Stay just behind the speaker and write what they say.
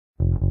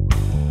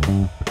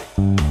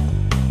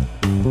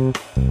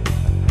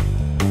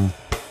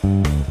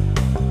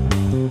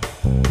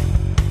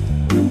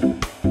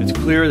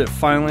that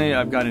finally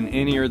I've got an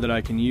in-ear that I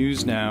can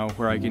use now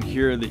where I can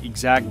hear the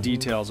exact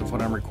details of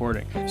what I'm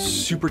recording.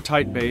 Super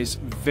tight bass,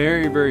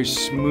 very, very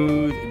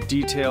smooth,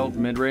 detailed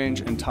mid-range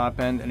and top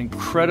end, an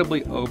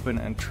incredibly open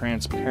and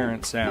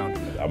transparent sound.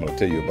 I'm going to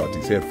tell you about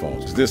these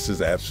headphones. This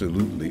is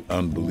absolutely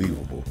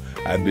unbelievable.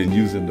 I've been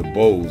using the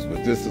Bose,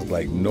 but this is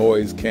like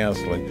noise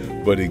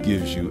canceling, but it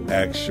gives you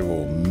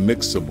actual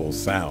mixable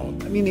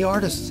sound. I mean, the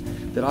artists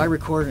that I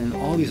record and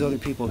all these other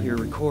people here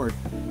record,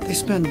 they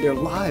spend their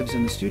lives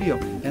in the studio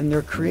and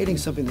they're creating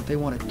something that they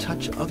want to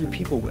touch other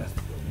people with.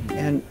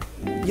 And,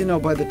 you know,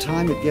 by the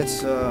time it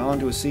gets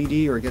onto a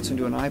CD or it gets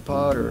into an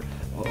iPod or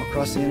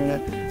across the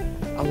internet,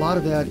 a lot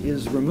of that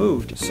is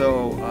removed.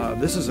 So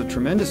this is a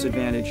tremendous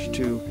advantage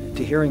to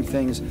hearing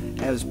things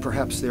as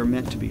perhaps they're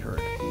meant to be heard.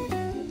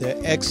 They're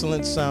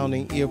excellent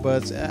sounding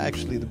earbuds,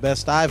 actually the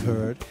best I've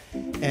heard.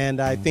 And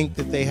I think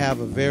that they have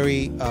a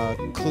very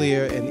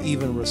clear and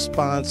even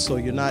response, so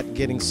you're not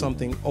getting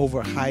something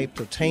overhyped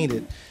or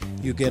tainted.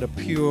 You get a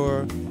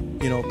pure,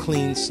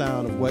 clean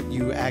sound of what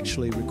you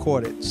actually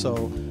recorded.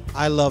 So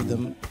I love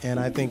them, and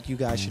I think you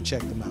guys should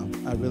check them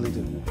out. I really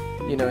do.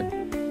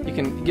 You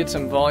can get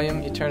some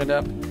volume, you turn it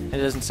up, and it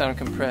doesn't sound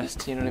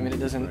compressed, you know what I mean?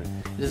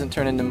 It doesn't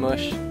turn into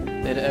mush.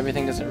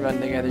 Everything doesn't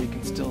run together, you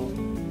can still,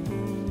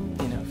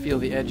 feel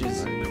the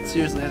edges.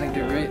 Seriously, I think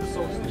they're great.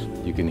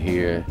 You can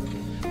hear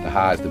the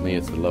highs, the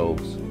mids, the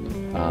lows,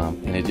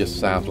 and it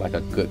just sounds like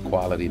a good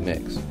quality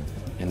mix.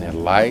 And they're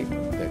light,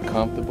 they're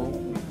comfortable,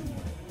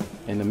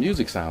 and the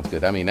music sounds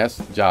good. I mean, that's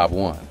job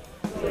one.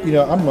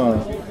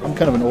 I'm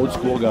kind of an old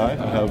school guy.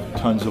 I have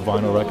tons of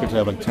vinyl records. I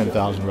have like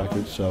 10,000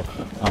 records, so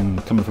I'm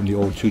coming from the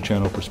old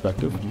 2-channel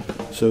perspective.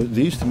 So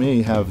these to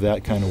me have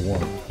that kind of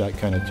warmth, that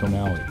kind of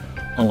tonality.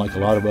 Unlike a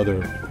lot of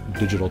other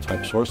digital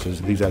type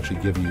sources, these actually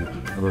give you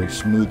a very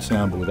smooth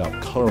sound but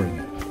without coloring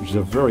it, which is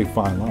a very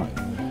fine line.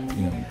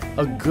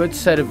 A good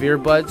set of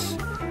earbuds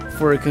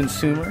for a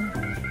consumer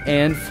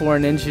and for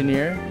an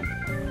engineer.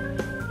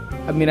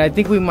 I mean, I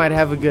think we might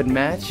have a good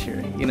match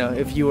here.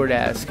 If you were to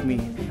ask me,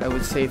 I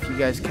would say if you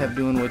guys kept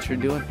doing what you're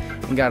doing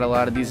and got a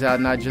lot of these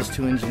out, not just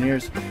to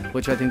engineers,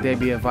 which I think they'd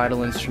be a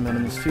vital instrument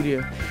in the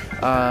studio,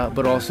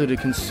 but also to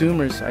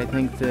consumers, I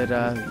think that,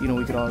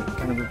 we could all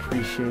kind of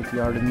appreciate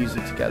the art of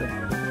music together.